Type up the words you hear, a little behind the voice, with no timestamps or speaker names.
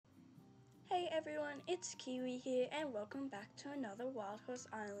everyone, it's Kiwi here and welcome back to another Wild Horse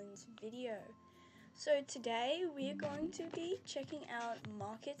Islands video. So today we are going to be checking out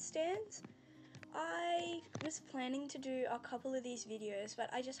market stands. I was planning to do a couple of these videos,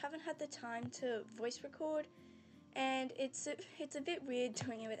 but I just haven't had the time to voice record, and it's a bit weird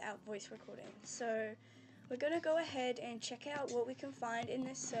doing it without voice recording. So we're going to go ahead and check out what we can find in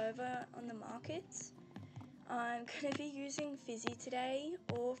this server on the markets. I'm going to be using Fizzy today,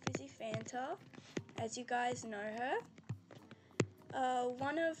 or Fizzy Fanta, as you guys know her.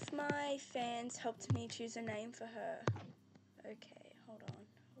 One of my fans helped me choose a name for her. Okay, hold on.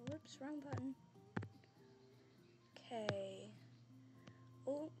 Whoops, wrong button. Okay.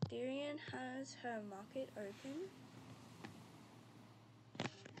 Oh, Darian has her market open.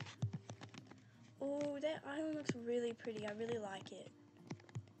 Oh, that island looks really pretty. I really like it.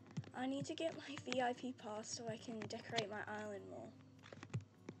 I need to get my VIP pass so I can decorate my island more.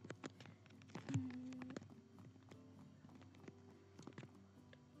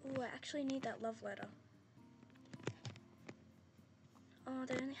 Oh, I actually need that love letter. Oh,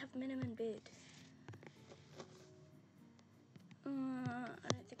 they only have minimum bid. I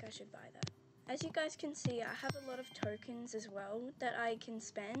don't think I should buy that. As you guys can see, I have a lot of tokens as well that I can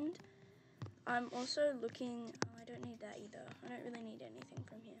spend. I'm also looking... Oh, I don't need that either. I don't really need anything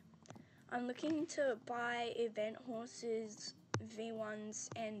from here. I'm looking to buy event horses, V1s,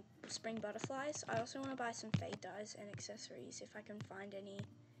 and spring butterflies. I also want to buy some fade dyes and accessories if I can find any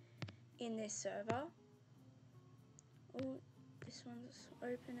in this server. Oh, this one's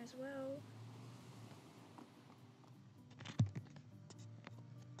open as well.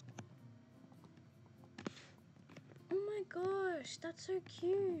 Oh my gosh, that's so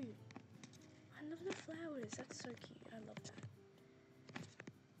cute. I love the flowers, that's so cute. I love that.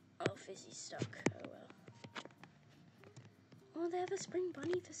 Oh, Fizzy's stuck. Oh well. Oh, they have a spring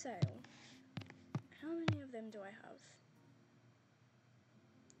bunny for sale. How many of them do I have?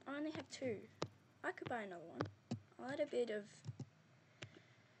 I only have 2. I could buy another one. I'll add a bid of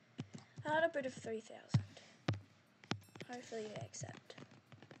 3,000. Hopefully they accept.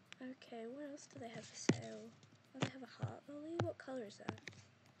 Okay, what else do they have for sale? Oh, they have a heart lily. What color is that?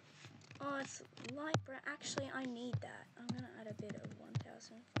 Oh, it's light brown. Actually, I need that. I'm gonna add a bid of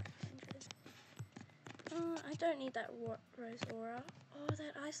 1,500. Oh, I don't need that rose aura. Oh,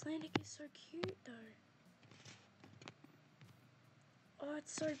 that Icelandic is so cute though. Oh,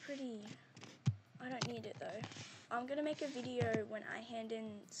 it's so pretty. I don't need it though. I'm gonna make a video when I hand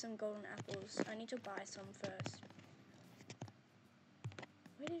in some golden apples. I need to buy some first.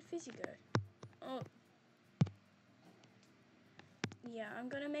 Where did Fizzy go? Oh. Yeah, I'm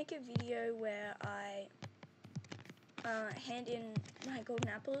gonna make a video where I hand in my golden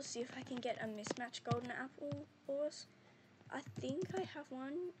apples, see if I can get a mismatched golden apple horse. I think I have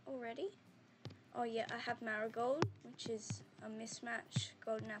one already. Oh yeah, I have Marigold, which is a mismatched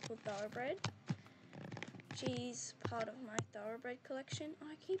golden apple thoroughbred. She's part of my thoroughbred collection. Oh,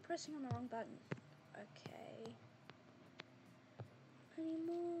 I keep pressing on the wrong button. Okay. Any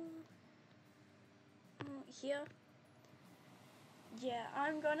more? Oh, here. Yeah,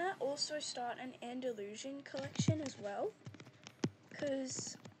 I'm gonna also start an Andalusian collection as well,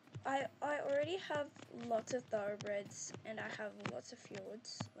 because I already have lots of thoroughbreds and I have lots of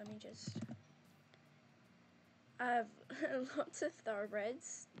fjords. Let me just... I have lots of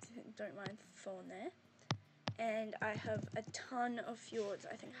thoroughbreds, don't mind the phone there, and I have a ton of fjords.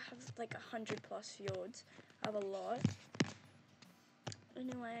 I think I have like 100 plus fjords. I have a lot.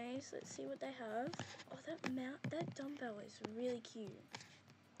 Anyways, let's see what they have. Oh, that dumbbell is really cute.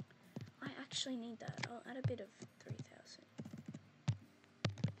 I actually need that. I'll add a bit of 3,000.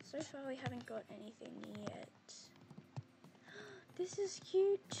 So far we haven't got anything yet. This is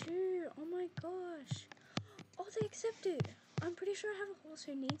cute too. Oh my gosh. Oh, they accepted. I'm pretty sure I have a horse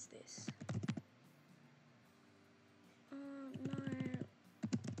who needs this. No.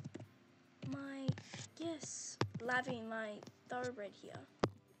 Yes, Lavi, my thoroughbred here.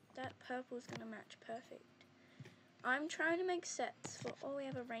 That purple is gonna match perfect. I'm trying to make sets for... Oh, we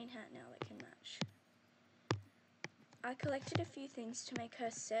have a rain hat now that can match. I collected a few things to make her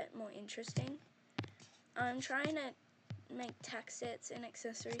set more interesting. I'm trying to make tack sets and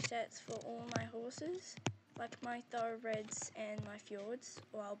accessory sets for all my horses, like my thoroughbreds and my fjords.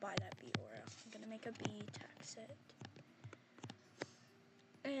 Or I'll buy that bee aura. I'm gonna make a bee tack set.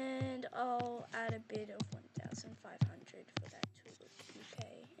 And I'll add a bid of 1,500 for that tulip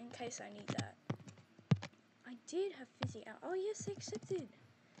bouquet, in case I need that. I did have Fizzy out. Oh yes, they accepted.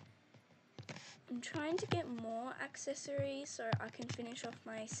 I'm trying to get more accessories so I can finish off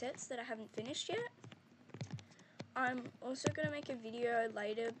my sets that I haven't finished yet. I'm also going to make a video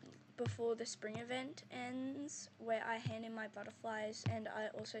later before the spring event ends, where I hand in my butterflies and I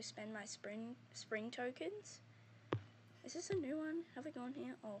also spend my spring tokens. Is this a new one? Have we gone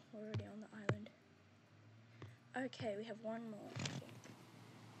here? Oh, we're already on the island. Okay, we have one more, I think.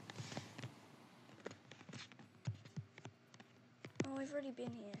 Oh, I've already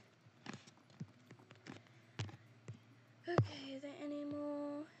been here. Okay, are there any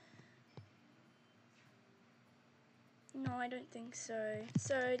more? No, I don't think so.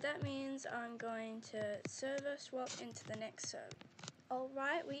 So that means I'm going to server swap into the next server.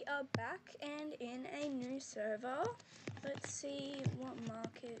 Alright, we are back and in a new server. Let's see what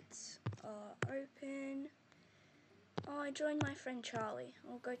markets are open. Oh, I joined my friend Charlie.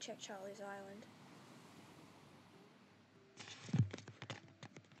 I'll go check Charlie's island.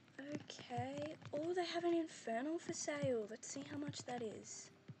 Okay. Oh, they have an infernal for sale. Let's see how much that is.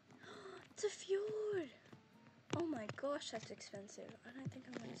 It's a fjord. Oh my gosh, that's expensive. I don't think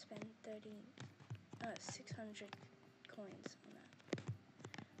I'm going to spend 600 coins on that.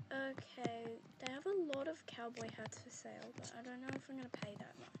 Okay, they have a lot of cowboy hats for sale, but I don't know if I'm going to pay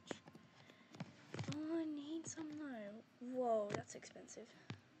that much. Oh, I need some though. Whoa, that's expensive.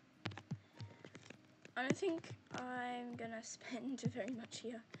 I don't think I'm going to spend very much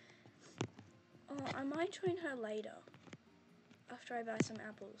here. Oh, I might join her later, after I buy some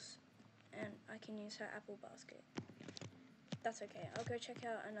apples, and I can use her apple basket. That's okay, I'll go check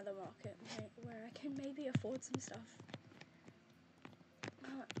out another market where I can maybe afford some stuff.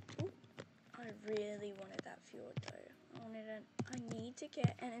 I really wanted that fjord though. I need to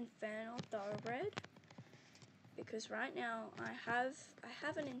get an infernal thoroughbred, because right now I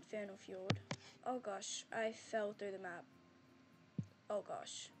have an infernal fjord. Oh gosh, I fell through the map. Oh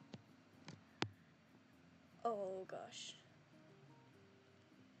gosh. Oh gosh.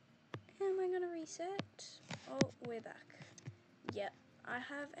 Am I gonna reset? Oh, we're back. Yep, I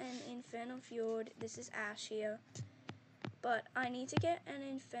have an infernal fjord. This is Ash here. But I need to get an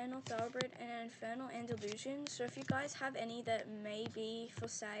infernal thoroughbred and an infernal Andalusian. So if you guys have any that may be for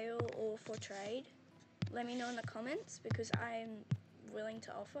sale or for trade, let me know in the comments, because I'm willing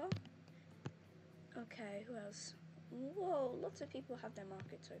to offer. Okay, who else? Whoa, lots of people have their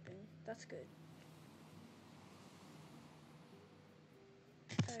markets open. That's good.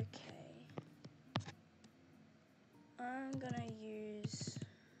 Okay. I'm gonna use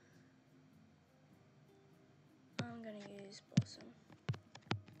Blossom.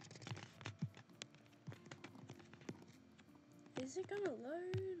 Is it gonna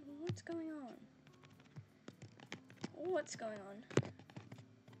load? What's going on? What's going on?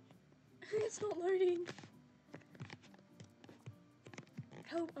 It's not loading.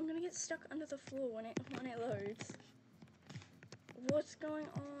 Help, I'm gonna get stuck under the floor when it loads. What's going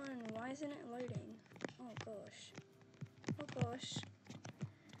on? Why isn't it loading? Oh gosh. Oh gosh.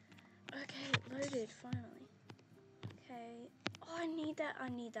 Okay, it loaded finally. Okay. Oh, I need that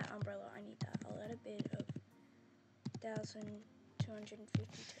umbrella. I need that. I'll add a bid of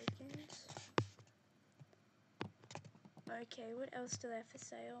 1,250 tokens. Okay, what else do they have for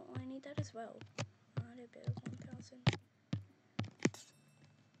sale? Oh, I need that as well. I'll add a bid of 1,000.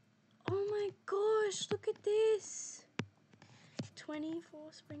 Oh my gosh, look at this!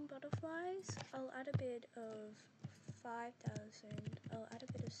 24 spring butterflies. I'll add a bid of 5,000. I'll add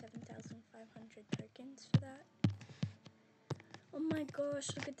a bid of 7,500 tokens for that. Oh my gosh,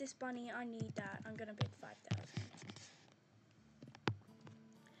 look at this bunny. I need that. I'm gonna bid 5,000.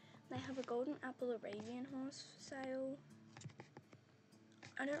 They have a golden apple Arabian horse for sale.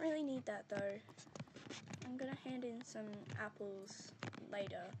 I don't really need that though. I'm gonna hand in some apples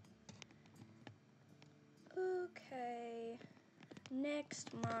later. Okay.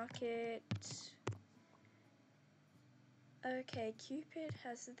 Next market. Okay, Cupid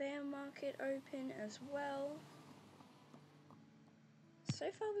has their market open as well.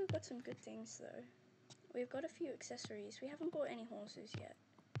 So far we've got some good things though. We've got a few accessories. We haven't bought any horses yet.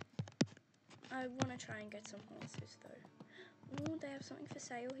 I want to try and get some horses though. Ooh, they have something for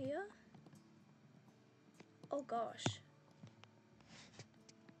sale here. Oh gosh.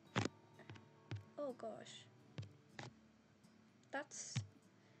 Oh gosh.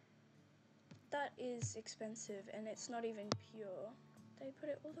 That is expensive, and it's not even pure. They put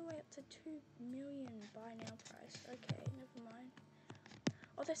it all the way up to 2 million buy now price. Okay, never mind.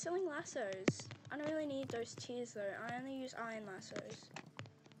 Oh, they're selling lassos. I don't really need those tiers though. I only use iron lassos.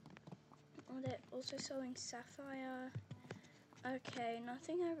 Oh, they're also selling sapphire. Okay,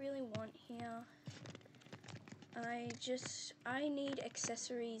 nothing I really want here. I need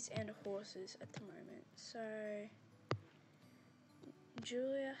accessories and horses at the moment. So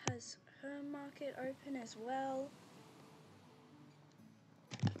Julia has her market open as well.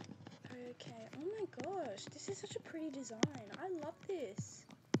 Okay, oh my gosh, this is such a pretty design. I love this.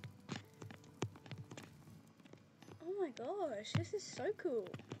 Oh my gosh, this is so cool.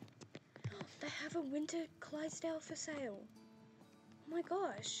 They have a winter Clydesdale for sale. Oh my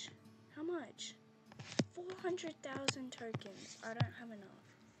gosh, how much? 400,000 tokens. I don't have enough.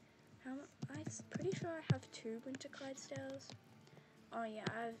 I'm pretty sure I have 2 winter Clydesdales. Oh yeah,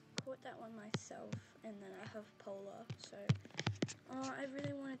 I've caught that one myself, and then I have Polar, so... Oh, I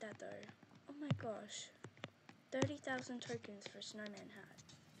really wanted that though. Oh my gosh. 30,000 tokens for a snowman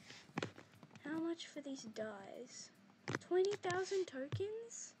hat. How much for these dies? 20,000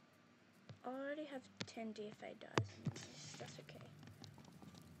 tokens? I already have 10 DFA dies anyways, that's okay.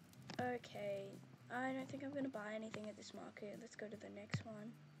 Okay, I don't think I'm going to buy anything at this market. Let's go to the next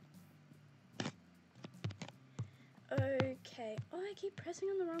one. Okay. Oh, I keep pressing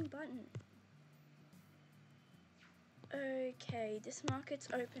on the wrong button. Okay, this market's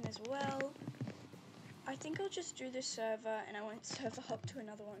open as well. I think I'll just do the server and I won't server hop to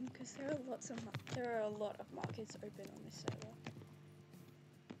another one because there are a lot of markets open on this server.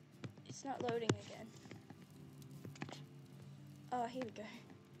 It's not loading again. Oh, here we go.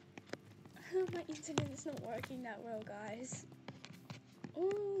 My internet is not working that well, guys.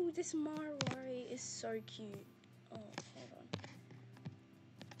 Oh, this Marwari is so cute. Oh, hold on.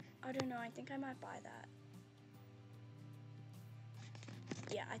 I don't know, I think I might buy that.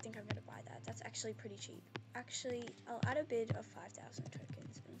 Yeah, I think I'm gonna buy that. That's actually pretty cheap. Actually, I'll add a bid of 5,000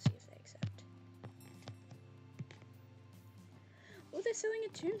 tokens and see if they accept. Oh, they're selling a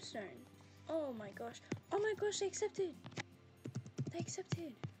tombstone. Oh my gosh. Oh my gosh, they accepted. They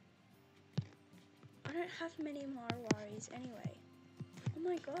accepted. I don't have many Marwaris anyway. Oh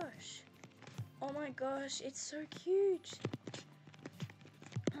my gosh. Oh my gosh, it's so cute.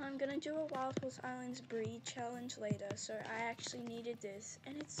 I'm gonna do a Wild Horse Islands breed challenge later, so I actually needed this,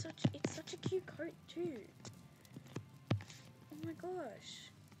 and it's such a cute coat too. Oh my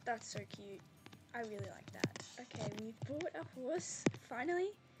gosh, that's so cute. I really like that. Okay, we've bought a horse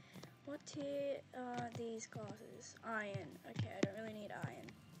finally. What tier are these classes? Iron. Okay, I don't really need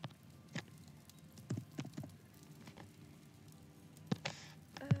iron.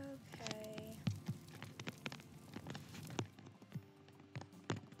 Okay.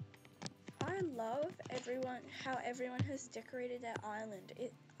 I love how everyone has decorated their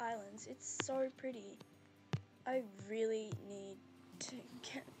islands. It's so pretty. I really need to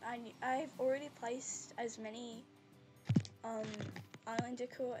get. I've already placed as many island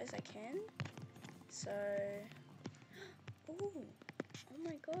decor as I can. So, oh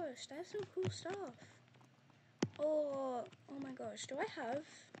my gosh, they have some cool stuff. Oh my gosh, do I have?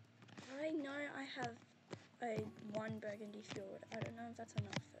 I know I have a 1 burgundy fjord. I don't know if that's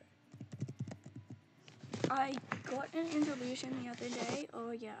enough though. I got an Andalusian the other day.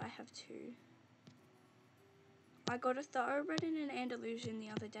 Oh yeah, I have 2. I got a thoroughbred and an Andalusian the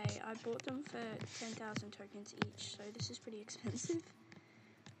other day. I bought them for 10,000 tokens each, so this is pretty expensive.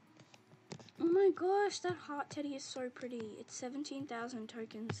 Oh my gosh, that heart teddy is so pretty. It's 17,000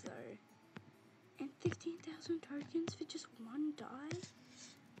 tokens though. And 15,000 tokens for just 1 die?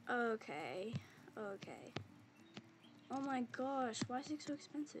 Okay. Oh my gosh, why is it so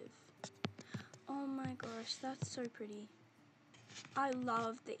expensive? Oh my gosh, that's so pretty. I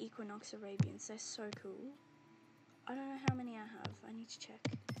love the Equinox Arabians, they're so cool. I don't know how many I have, I need to check.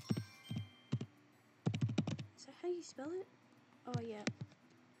 Is that how you spell it? Oh yeah.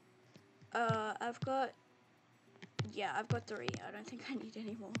 I've got 3. I don't think I need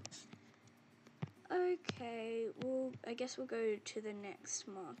any more. Okay, well, I guess we'll go to the next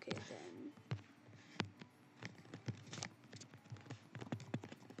market then.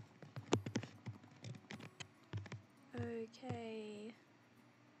 Okay.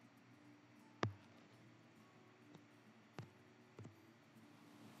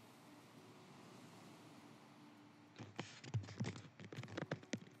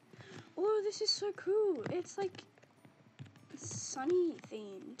 Oh, this is so cool. It's like sunny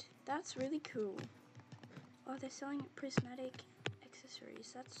themed. That's really cool. Oh, they're selling prismatic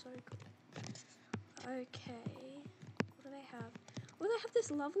accessories. That's so cool. Okay. What do they have? Oh, they have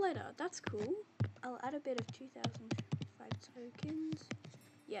this love letter. That's cool. I'll add a bid of 2,005 tokens.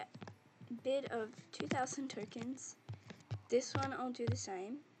 Yeah. Bid of 2,000 tokens. This one I'll do the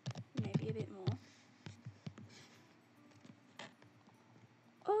same. Maybe a bit more.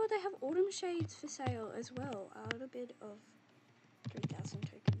 Oh, they have autumn shades for sale as well. I'll add a bid of 3,000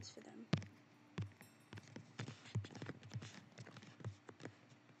 tokens for them.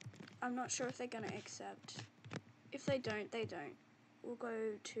 I'm not sure if they're gonna accept. If they don't, they don't. We'll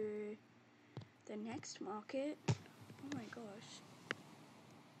go to the next market. Oh my gosh.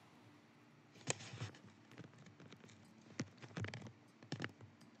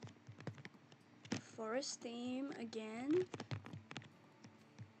 forest theme again.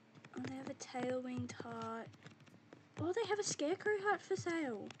 Oh, they have a tailwind heart. Oh, they have a scarecrow hat for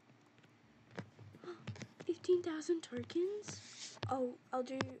sale. 15,000 tokens? Oh, I'll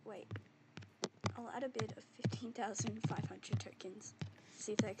add a bid of 15,500 tokens.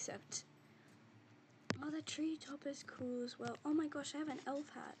 See if they accept. Oh, the treetop is cool as well. Oh my gosh, I have an elf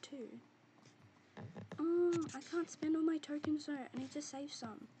hat too. Oh, I can't spend all my tokens though. I need to save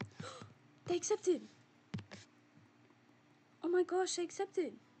some. They accepted. Oh my gosh, they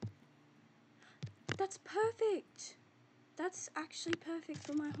accepted. That's perfect. That's actually perfect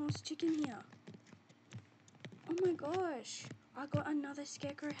for my horse chicken here. Oh my gosh. I got another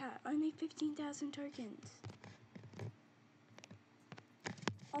scarecrow hat. Only 15,000 tokens.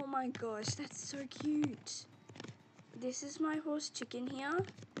 Oh my gosh, that's so cute. This is my horse chicken here.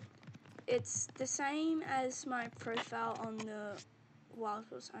 It's the same as my profile on the Wild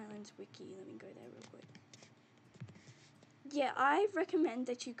Horse Islands wiki. Let me go there real quick. Yeah, I recommend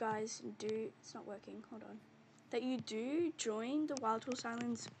that you guys do, it's not working, hold on. That you do join the Wild Horse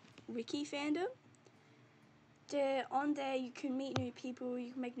Islands wiki fandom. On there you can meet new people,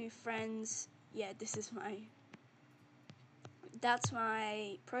 you can make new friends. Yeah, that's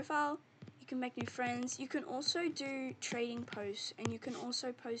my profile. You can make new friends. You can also do trading posts, and you can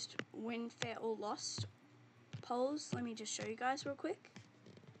also post win, fair or lost polls. Let me just show you guys real quick.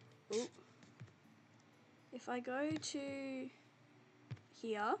 Ooh. If I go to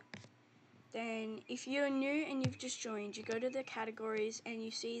here, then if you're new and you've just joined, you go to the categories and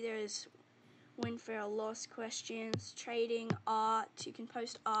you see there's win, fair or lost questions, trading, art. You can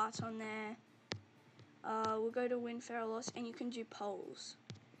post art on there. We'll go to win, fair or lost, and you can do polls.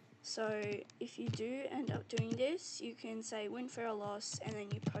 So if you do end up doing this, you can say win, fair or loss, and then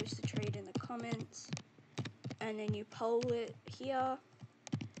you post the trade in the comments, and then you poll it here,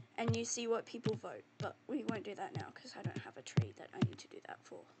 and you see what people vote. But we won't do that now because I don't have a trade that I need to do that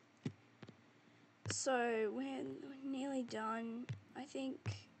for. So we're nearly done. I think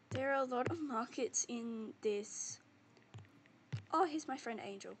there are a lot of markets in this. Oh, here's my friend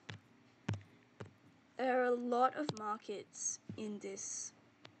Angel. There are a lot of markets in this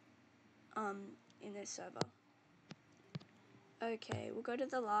server. Okay, we'll go to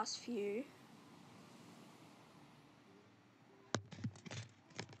the last few.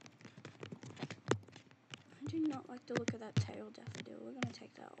 I do not like the look of that tail daffodil. We're gonna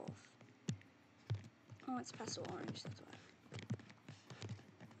take that off. Oh, it's pastel orange, that's why.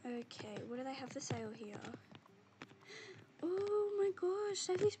 Okay, what do they have for sale here? Oh my gosh,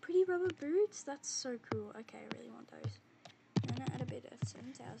 they have these pretty rubber boots. That's so cool. Okay, I really want those. I'm gonna add a bid of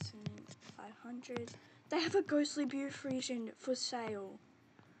 7,500. They have a ghostly Frisian for sale.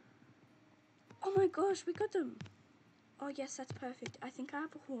 Oh my gosh, we got them. Oh yes, that's perfect. I think I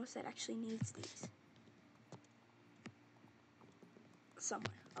have a horse that actually needs these.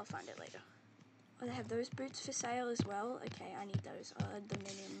 Somewhere. I'll find it later. Oh, they have those boots for sale as well. Okay, I need those. I'll add the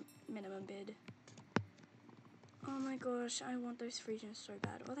minimum bid. Oh my gosh, I want those Frisians so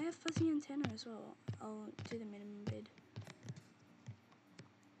bad. Oh, they have fuzzy antenna as well. I'll do the minimum bid.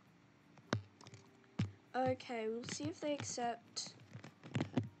 Okay, we'll see if they accept.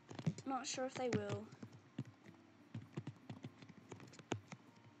 Not sure if they will.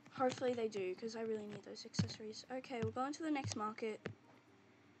 Hopefully they do, because I really need those accessories. Okay, we'll go on to the next market.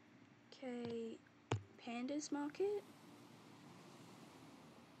 Okay, Pandas market.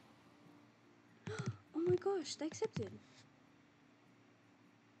 Oh my gosh, they accepted.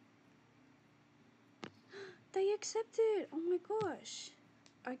 They accepted! Oh my gosh.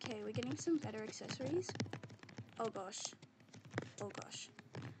 Okay, we're getting some better accessories. Oh gosh. Oh gosh.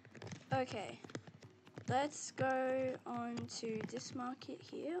 Okay. Let's go on to this market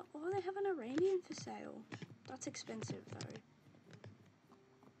here. Oh, they have an Iranian for sale. That's expensive though.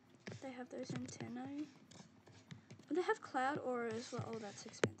 They have those antennae. Oh, they have cloud aura as well. Oh, that's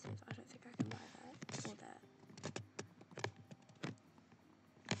expensive. I don't think I can buy that or that.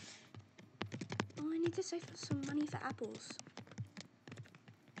 Oh, I need to save some money for apples.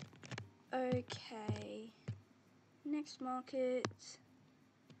 Okay. Next market.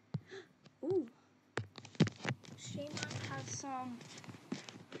 Ooh. She might have some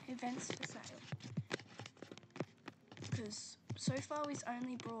events for sale. Because so far we've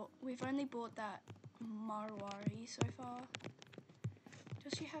only bought that Marwari so far.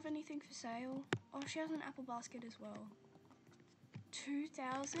 Does she have anything for sale? Oh, she has an apple basket as well.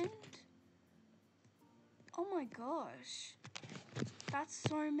 2,000? Oh my gosh. That's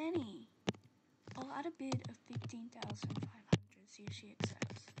so many. I'll add a bid of 15,500, see if she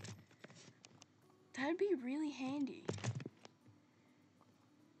accepts. That'd be really handy.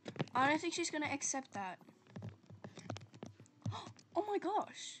 I don't think she's gonna accept that. Oh my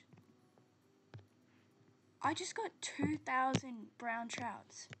gosh. I just got 2,000 brown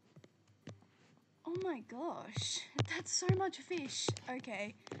trouts. Oh my gosh. That's so much fish.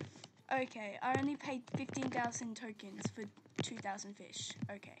 Okay. Okay, I only paid 15,000 tokens for 2,000 fish.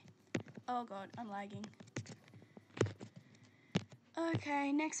 Okay. Oh god, I'm lagging.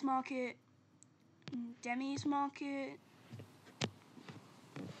 Okay, next market. Demi's market.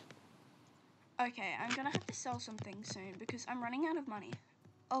 Okay, I'm gonna have to sell something soon because I'm running out of money.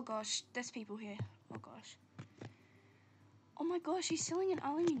 Oh gosh, there's people here. Oh gosh. Oh my gosh, he's selling an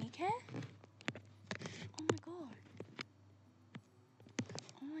island unique hair? Oh my god.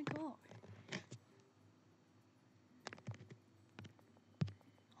 Oh my god.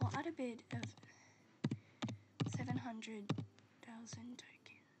 I'll add a bid of 700,000 tokens.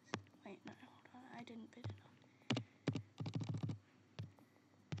 Wait, no, hold on, I didn't bid enough.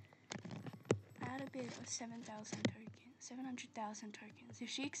 Add a bid of 700,000 tokens. If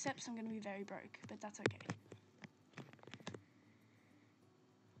she accepts, I'm gonna be very broke, but that's okay.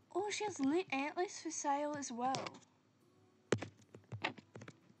 Oh, she has lit antlers for sale as well.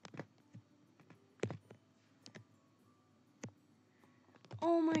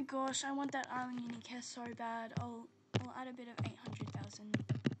 Oh my gosh, I want that island unique hair so bad. I'll add a bit of 800,000.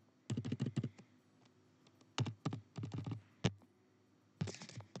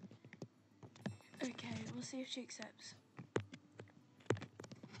 Okay, we'll see if she accepts.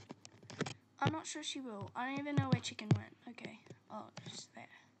 I'm not sure she will. I don't even know where chicken went. Okay. Oh, it's there.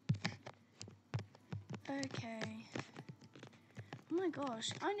 Okay. Oh my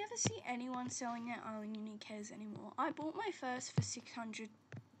gosh, I never see anyone selling their island unique hairs anymore. I bought my first for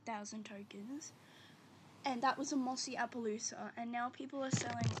 600,000 tokens, and that was a mossy Appaloosa, and now people are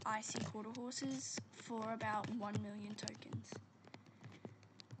selling icy quarter horses for about 1 million tokens.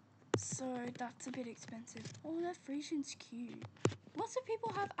 So that's a bit expensive. Oh, that Frisian's cute. Lots of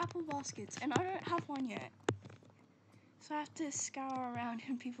people have apple baskets, and I don't have one yet. So I have to scour around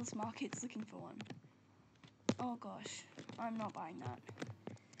in people's markets looking for one. Oh gosh, I'm not buying that.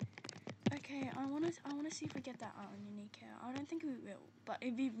 Okay, I wanna see if we get that island unique hair. I don't think we will, but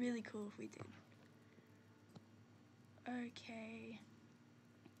it'd be really cool if we did. Okay.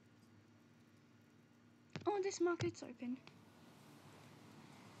 Oh, this market's open.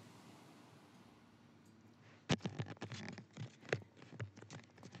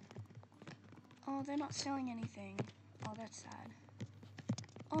 Oh, they're not selling anything. Oh, that's sad.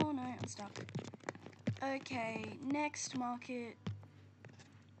 Oh no, I'm stuck. Okay, next market.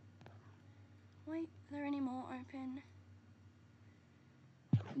 Wait, are there any more open?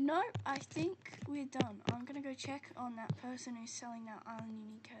 No, I think we're done. I'm gonna go check on that person who's selling that island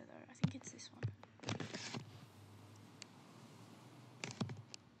unique hair though. I think it's this one.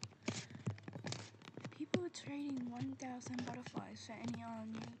 People are trading 1,000 butterflies for any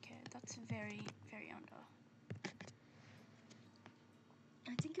island unique hair. That's very, very under.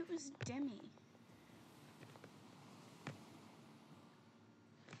 I think it was Demi.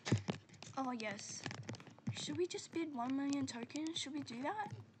 Oh yes. Should we just bid 1 million tokens? Should we do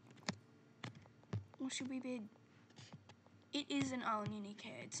that? Or should we bid... It is an island unique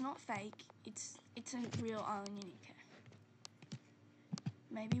hair. It's not fake. It's a real island unique hair.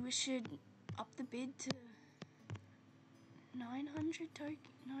 Maybe we should up the bid to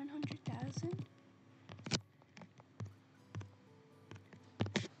 900,000?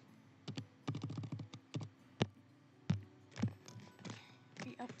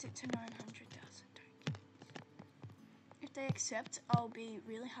 We upped it to 900,000 tokens. If they accept, I'll be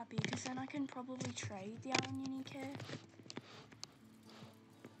really happy because then I can probably trade the island unique hair.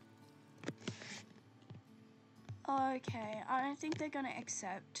 Okay, I don't think they're gonna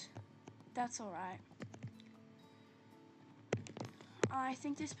accept. That's alright. I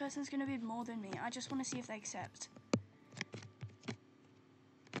think this person's gonna bid more than me. I just want to see if they accept.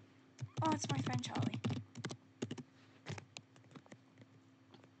 Oh, it's my friend Charlie.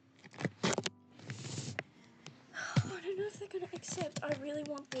 I don't know if they're gonna accept. I really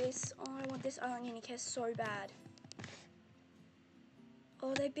want this. Oh, I want this island unique hair so bad.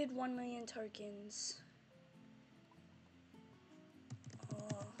 Oh, they bid 1 million tokens.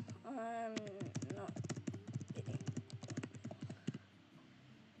 Oh, I'm not bidding.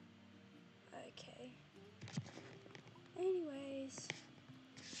 Okay. Anyways.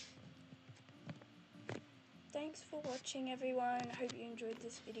 Thanks for watching, everyone. Hope you enjoyed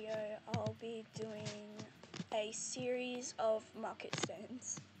this video. I'll be doing a series of market stand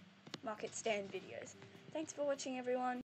videos. Thanks for watching, everyone.